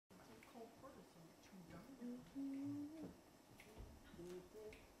A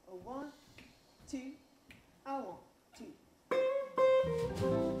 1, 2, a 1, 2.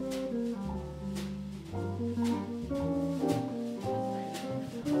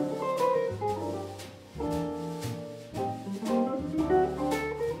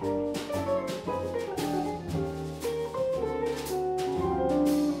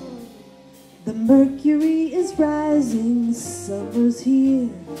 The mercury is rising, summer's here.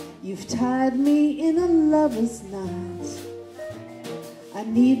 You've tied me in a lover's knot. I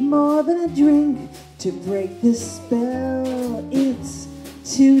need more than a drink to break this spell. It's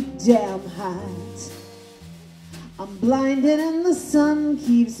too damn hot. I'm blinded and the sun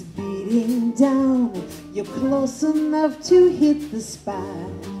keeps beating down. You're close enough to hit the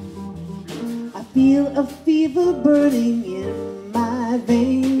spot. I feel a fever burning in my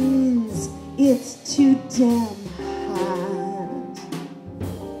veins. It's too damn hot.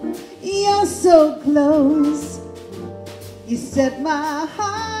 You're so close. You set my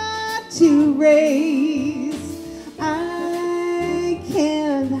heart to race. I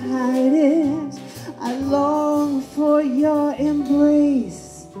can't hide it. I long for your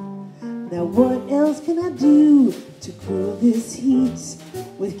embrace. Now what else can I do to cool this heat?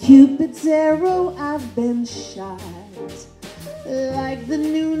 With Cupid's arrow I've been shot. Like the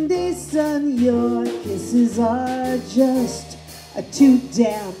noonday sun, your kisses are just too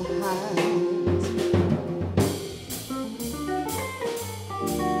damn hot.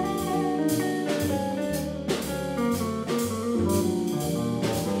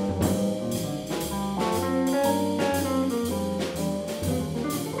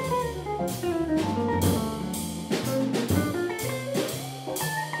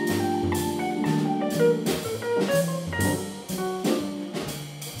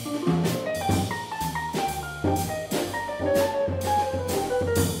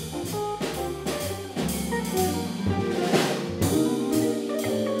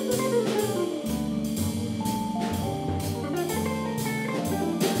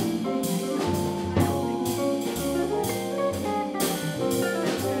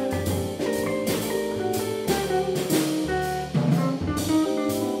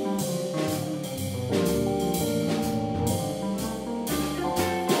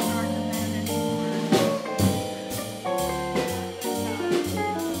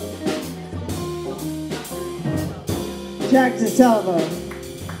 Jack DeSalvo.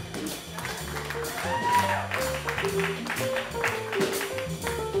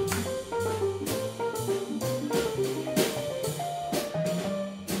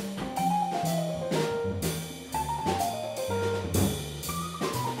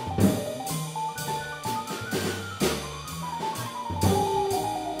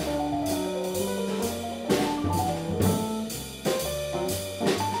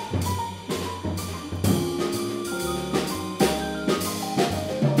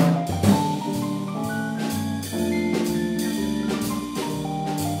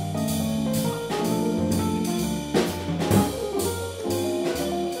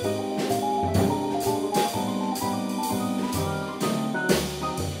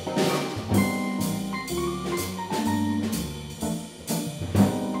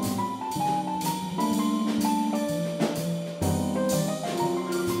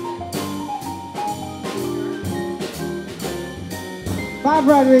 Bob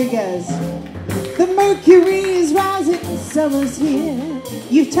Rodriguez. The mercury is rising, summer's here.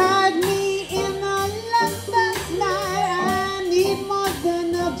 You've tied me in a lover's night. I need more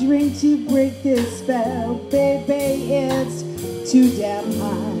than a drink to break this spell. Baby, it's too damn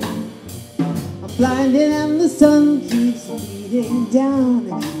hot. I'm blinded and the sun keeps beating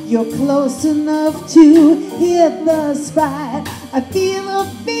down. You're close enough to hit the spot. I feel a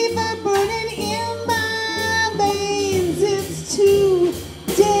fever burning in my veins. It's too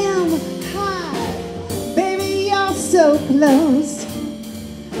damn hot. Baby, you're so close.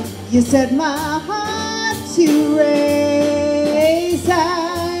 You set my heart to race.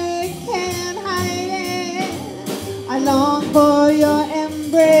 I can't hide it. I long for your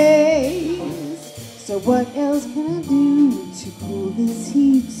embrace. So what else can I do to cool this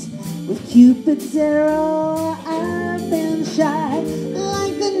heat? With Cupid's arrow I've been shy.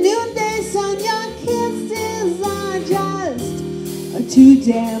 Like the noonday sun, your kisses are just too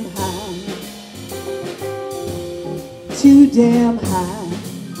damn high. Too damn high.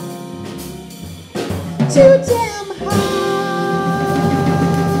 Too damn high.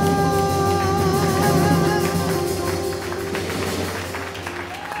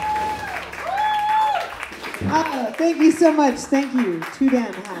 Thank you so much. Thank you. Too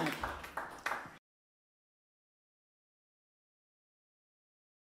damn high.